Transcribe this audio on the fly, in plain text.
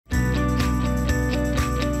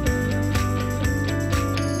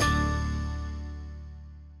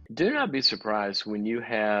Do not be surprised when you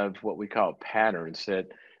have what we call patterns that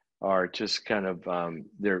are just kind of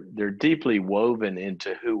they're deeply woven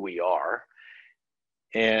into who we are.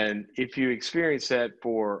 And if you experience that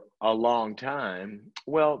for a long time,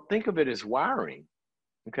 well, think of it as wiring.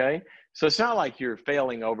 Okay. So it's not like you're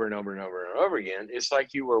failing over and over and over and over again. It's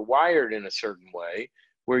like you were wired in a certain way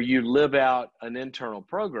where you live out an internal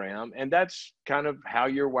program, and that's kind of how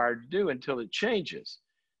you're wired to do until it changes.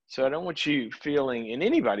 So I don't want you feeling, and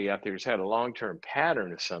anybody out there who's had a long-term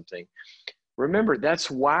pattern of something, remember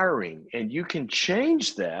that's wiring and you can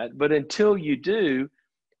change that. But until you do,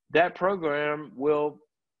 that program will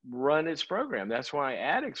run its program. That's why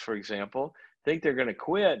addicts, for example, think they're going to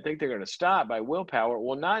quit, think they're going to stop by willpower.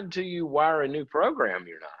 Well, not until you wire a new program,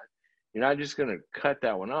 you're not. You're not just going to cut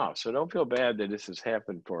that one off. So don't feel bad that this has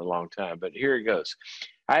happened for a long time. But here it goes.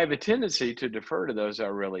 I have a tendency to defer to those I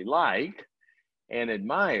really like and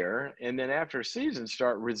admire, and then after a season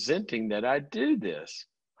start resenting that I do this.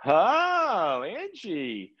 Oh,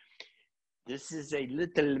 Angie, this is a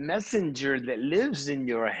little messenger that lives in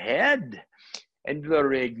your head, and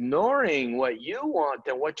you're ignoring what you want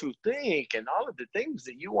and what you think and all of the things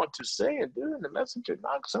that you want to say and do. And the messenger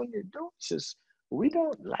knocks on your door and says, we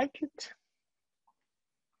don't like it.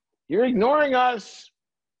 You're ignoring us.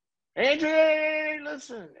 Angie,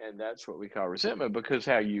 listen. And that's what we call resentment, because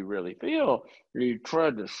how you really feel, you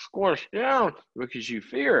try to squash down because you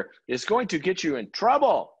fear it's going to get you in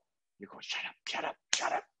trouble. You're going, shut up, shut up,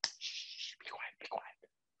 shut up. Shh, be quiet, be quiet.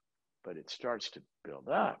 But it starts to build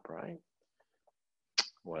up, right?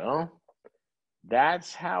 Well,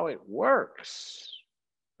 that's how it works.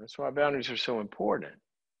 That's why boundaries are so important.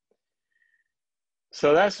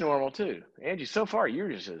 So that's normal too. Angie, so far you're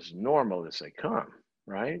just as normal as they come,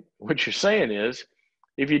 right? What you're saying is,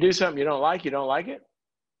 if you do something you don't like it?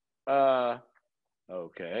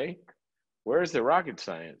 Okay. Where's the rocket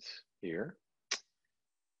science here?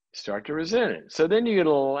 Start to resent it. So then you get a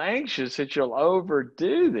little anxious that you'll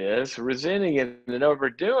overdo this, resenting it and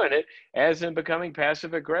overdoing it, as in becoming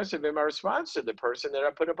passive aggressive in my response to the person that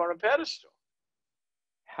I put up on a pedestal.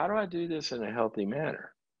 How do I do this in a healthy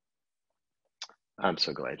manner? I'm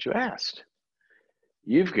so glad you asked.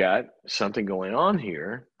 You've got something going on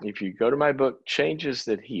here. If you go to my book, Changes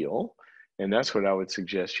That Heal, and that's what I would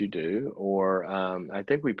suggest you do, or I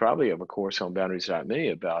think we probably have a course on boundaries.me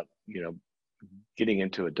about, getting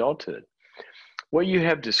into adulthood. What you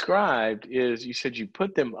have described is, you said you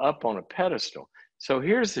put them up on a pedestal. So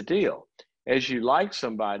here's the deal. As you like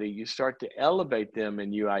somebody, you start to elevate them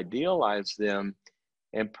and you idealize them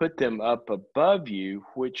and put them up above you,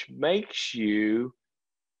 which makes you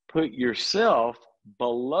put yourself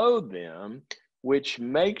below them, which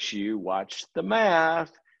makes you, watch the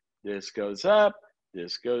math, this goes up,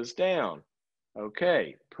 this goes down.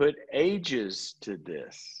 Okay, put ages to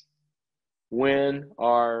this. When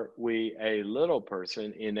are we a little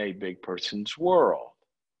person in a big person's world?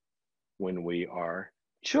 When we are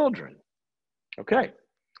children. Okay,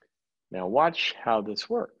 now watch how this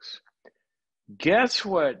works. Guess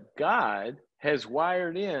what God has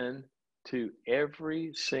wired in to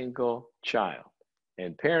every single child?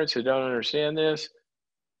 And parents who don't understand this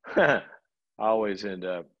always end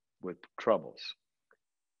up with troubles.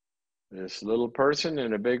 This little person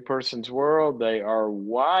in a big person's world, they are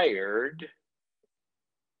wired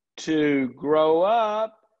to grow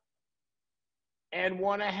up and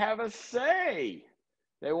want to have a say.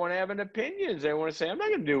 They want to have an opinion. They want to say, I'm not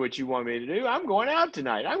going to do what you want me to do. I'm going out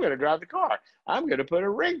tonight. I'm going to drive the car. I'm going to put a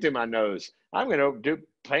ring to my nose. I'm going to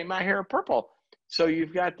paint my hair purple. So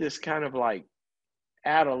you've got this kind of like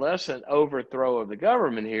adolescent overthrow of the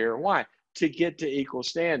government here. Why? To get to equal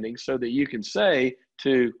standing so that you can say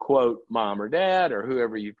to, quote, mom or dad or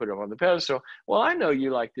whoever you put up on the pedestal, well, I know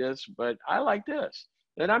you like this, but I like this.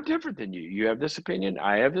 And I'm different than you. You have this opinion.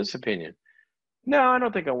 I have this opinion. No, I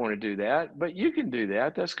don't think I want to do that, but you can do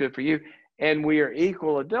that. That's good for you. And we are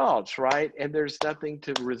equal adults, right? And there's nothing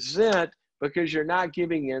to resent because you're not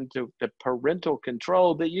giving in to the parental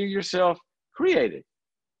control that you yourself created.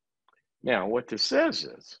 Now, what this says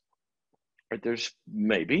is that there's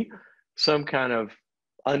maybe some kind of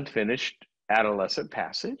unfinished adolescent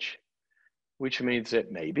passage, which means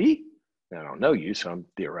that maybe, I don't know you, so I'm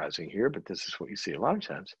theorizing here, but this is what you see a lot of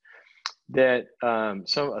times, that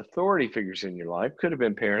some authority figures in your life, could have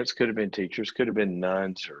been parents, could have been teachers, could have been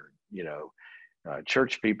nuns or,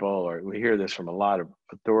 church people, or we hear this from a lot of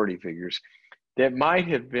authority figures, that might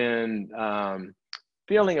have been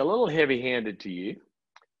feeling a little heavy-handed to you,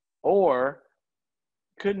 or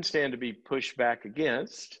couldn't stand to be pushed back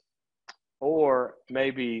against, or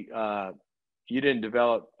maybe you didn't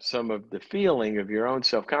develop some of the feeling of your own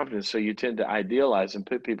self-confidence, so you tend to idealize and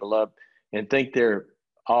put people up and think they're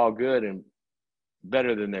all good and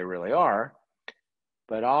better than they really are.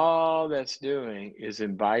 But all that's doing is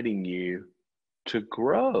inviting you to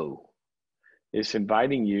grow. It's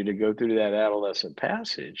inviting you to go through that adolescent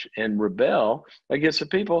passage and rebel against the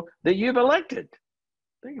people that you've elected.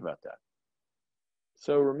 Think about that.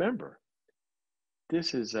 So remember,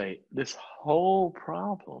 this whole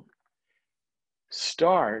problem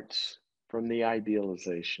starts from the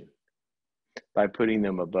idealization by putting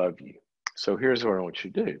them above you. So here's what I want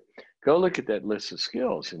you to do. Go look at that list of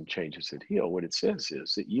skills in Changes That Heal. What it says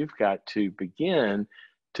is that you've got to begin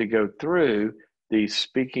to go through the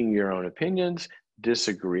speaking your own opinions,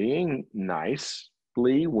 disagreeing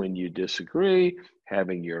nicely when you disagree,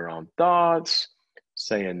 having your own thoughts,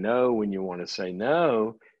 saying no when you want to say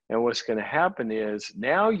no. And what's going to happen is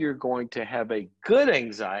now you're going to have a good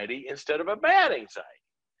anxiety instead of a bad anxiety.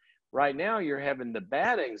 Right now, you're having the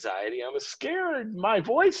bad anxiety. I'm scared. My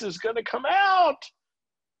voice is going to come out.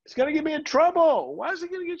 It's going to get me in trouble. Why is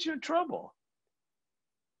it going to get you in trouble?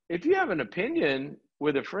 If you have an opinion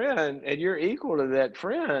with a friend and you're equal to that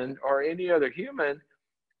friend or any other human,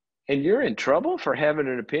 and you're in trouble for having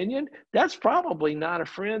an opinion, that's probably not a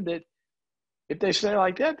friend that, if they say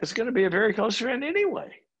like that, that's going to be a very close friend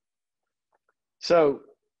anyway. So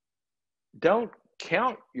don't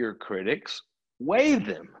count your critics, weigh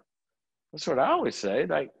them. That's what I always say.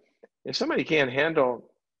 Like, if somebody can't handle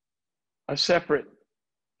a separate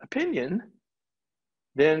opinion,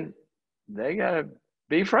 then they got to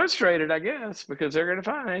be frustrated, I guess, because they're going to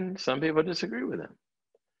find some people disagree with them.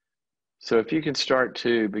 So if you can start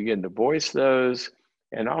to begin to voice those,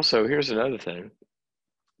 and also here's another thing,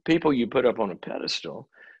 people you put up on a pedestal,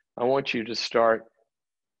 I want you to start,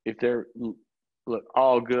 if they're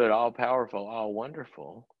all good, all powerful, all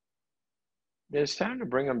wonderful, then it's time to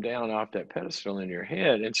bring them down off that pedestal in your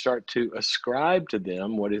head and start to ascribe to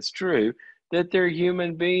them what is true, that they're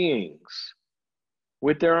human beings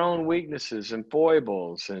with their own weaknesses and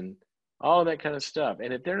foibles and all that kind of stuff.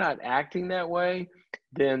 And if they're not acting that way,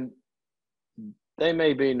 then they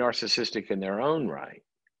may be narcissistic in their own right.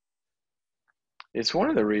 It's one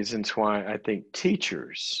of the reasons why I think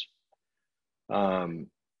teachers,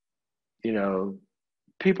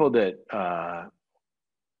 people that,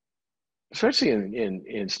 especially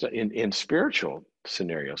in spiritual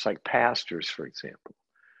scenarios, like pastors, for example,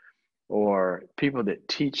 or people that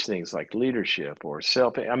teach things like leadership or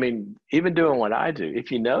even doing what I do.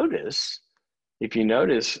 If you notice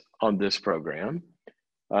on this program,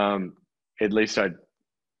 at least I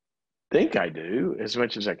think I do as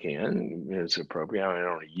much as I can, as appropriate. I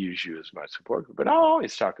don't want to use you as my support group, but I'll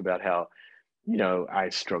always talk about how, I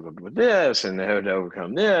struggled with this and how to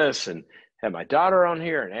overcome this, and have my daughter on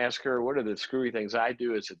here and ask her, what are the screwy things I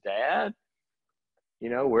do as a dad?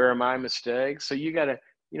 Where are my mistakes? So you got to,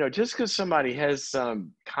 just because somebody has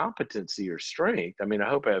some competency or strength, I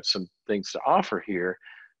hope I have some things to offer here,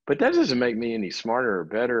 but that doesn't make me any smarter or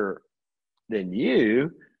better than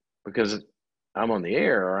you because I'm on the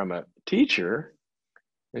air or I'm a teacher.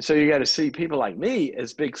 And so you got to see people like me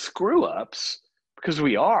as big screw ups, because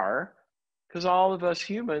all of us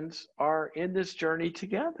humans are in this journey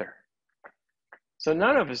together. So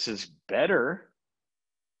none of us is better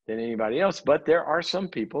than anybody else, but there are some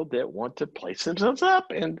people that want to place themselves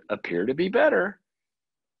up and appear to be better.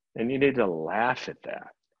 And you need to laugh at that.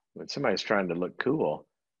 When somebody's trying to look cool,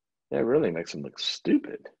 that really makes them look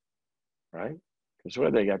stupid, right? Because why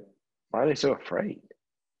are they so afraid?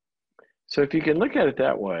 So if you can look at it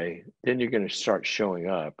that way, then you're going to start showing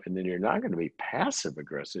up, and then you're not going to be passive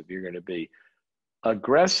aggressive. You're going to be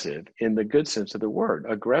aggressive in the good sense of the word.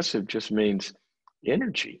 Aggressive just means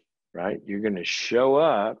energy, right? You're going to show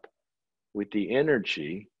up with the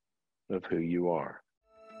energy of who you are.